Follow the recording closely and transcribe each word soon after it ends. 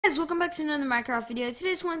Guys, welcome back to another Minecraft video. Today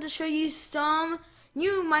I just wanted to show you some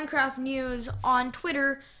new Minecraft news on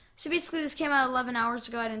Twitter. So basically this came out 11 hours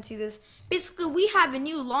ago. I didn't see this. Basically we have a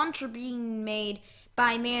new launcher being made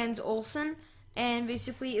by Mans Olsen. And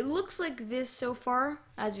basically it looks like this so far,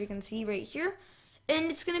 as you can see right here. And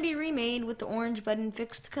it's going to be remade with the orange button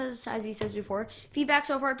fixed because, as he says before, feedback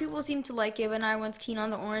so far, people seem to like it, but not everyone's keen on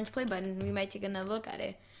the orange play button. We might take another look at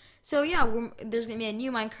it. So yeah, there's going to be a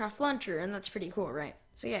new Minecraft launcher, and that's pretty cool, right?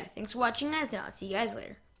 So yeah, thanks for watching, guys, and I'll see you guys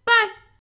later. Bye!